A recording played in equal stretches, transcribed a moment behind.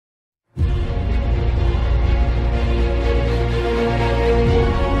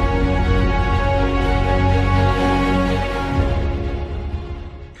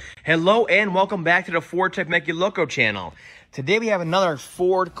Hello and welcome back to the FordTechMakuloco channel. Today we have another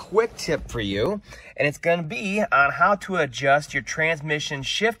Ford quick tip for you, and it's going to be on how to adjust your transmission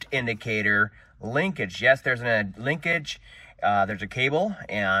shift indicator linkage. Yes, there's a linkage, there's a cable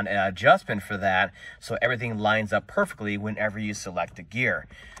and an adjustment for that, so everything lines up perfectly whenever you select a gear.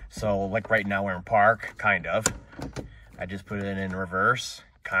 So like right now we're in park, kind of. I just put it in reverse,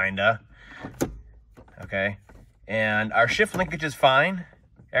 kinda. Okay, and our shift linkage is fine.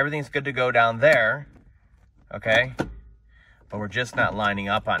 Everything's good to go down there, okay? But we're just not lining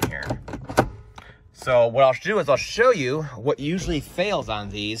up on here. So what I'll do is I'll show you what usually fails on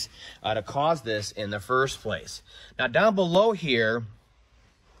these to cause this in the first place. Now down below here,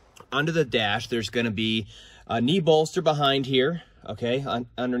 under the dash, there's gonna be a knee bolster behind here, okay,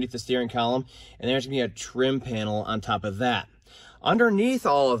 underneath the steering column, and there's gonna be a trim panel on top of that. Underneath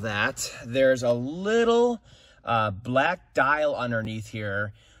all of that, there's a little black dial underneath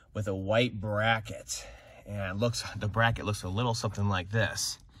here with a white bracket, and the bracket looks a little something like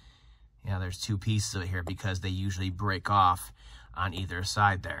this. Yeah, there's two pieces of it here because they usually break off on either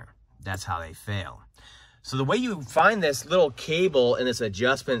side there. That's how they fail. So the way you find this little cable in this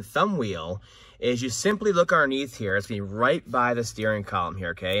adjustment thumb wheel is you simply look underneath here. It's gonna be right by the steering column here,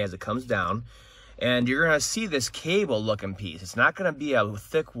 okay, as it comes down. And you're gonna see this cable looking piece. It's not gonna be a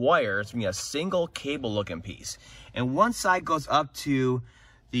thick wire, it's gonna be a single cable looking piece. And one side goes up to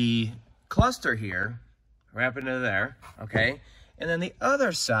the cluster here, right up into there, okay? And then the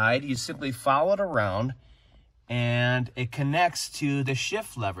other side, you simply follow it around and it connects to the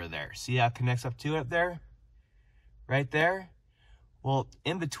shift lever there. See how it connects up to it there? Right there? Well,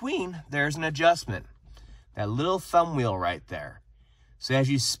 in between, there's an adjustment. That little thumb wheel right there. So as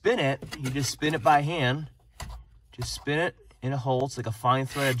you spin it, you just spin it by hand. Just spin it and it holds like a fine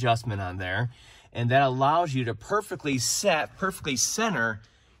thread adjustment on there. And that allows you to perfectly center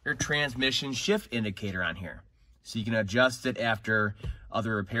your transmission shift indicator on here. So you can adjust it after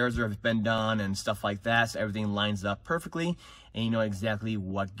other repairs have been done and stuff like that. So everything lines up perfectly and you know exactly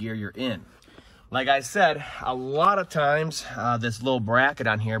what gear you're in. Like I said, a lot of times this little bracket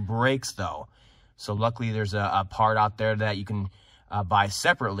on here breaks though. So luckily there's a part out there that you can buy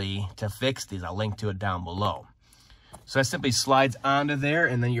separately to fix these. I'll link to it down below. So that simply slides onto there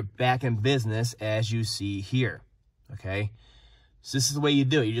and then you're back in business as you see here, okay? So this is the way you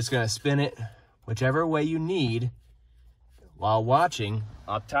do it. You're just gonna spin it whichever way you need while watching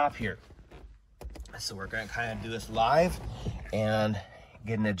up top here. So we're gonna kind of do this live and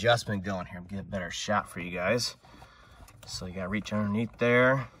get an adjustment going here. Get a better shot for you guys. So you gotta reach underneath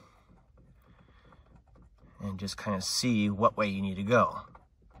there and just kind of see what way you need to go.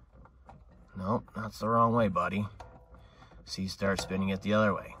 Nope, that's the wrong way, buddy. So you start spinning it the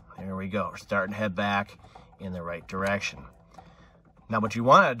other way. There we go. We're starting to head back in the right direction. Now what you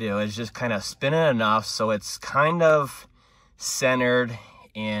want to do is just kind of spin it enough so it's kind of centered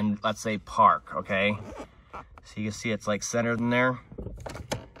in, let's say, park, okay? So you can see it's like centered in there.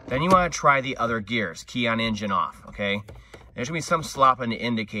 Then you want to try the other gears, key on engine off, okay? There's gonna be some slop in the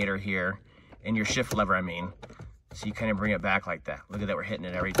indicator here, in your shift lever, I mean. So you kind of bring it back like that. Look at that, we're hitting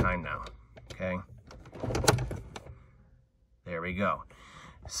it every time now, okay? There we go.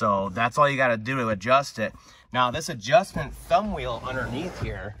 So that's all you got to do to adjust it. Now this adjustment thumb wheel underneath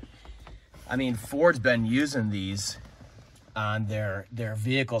here, I mean, Ford's been using these on their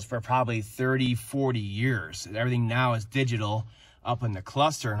vehicles for probably 30, 40 years. Everything now is digital up in the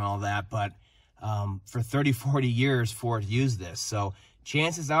cluster and all that, but for 30, 40 years, Ford used this. So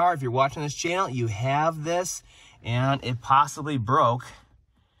chances are, if you're watching this channel, you have this and it possibly broke,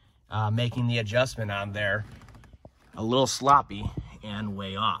 making the adjustment on there a little sloppy and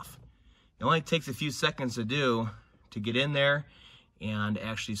way off. It only takes a few seconds to do to get in there and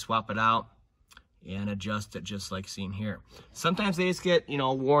actually swap it out and adjust it just like seen here. Sometimes they just get, you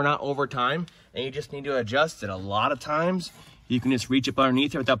know, worn out over time and you just need to adjust it. A lot of times you can just reach up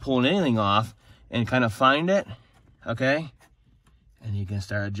underneath it without pulling anything off and kind of find it, okay? And you can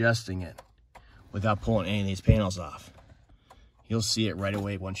start adjusting it without pulling any of these panels off. You'll see it right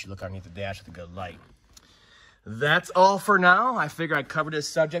away once you look underneath the dash with a good light. That's all for now. I figure I'd cover this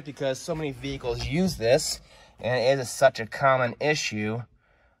subject because so many vehicles use this and it is such a common issue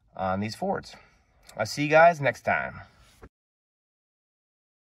on these Fords. I'll see you guys next time.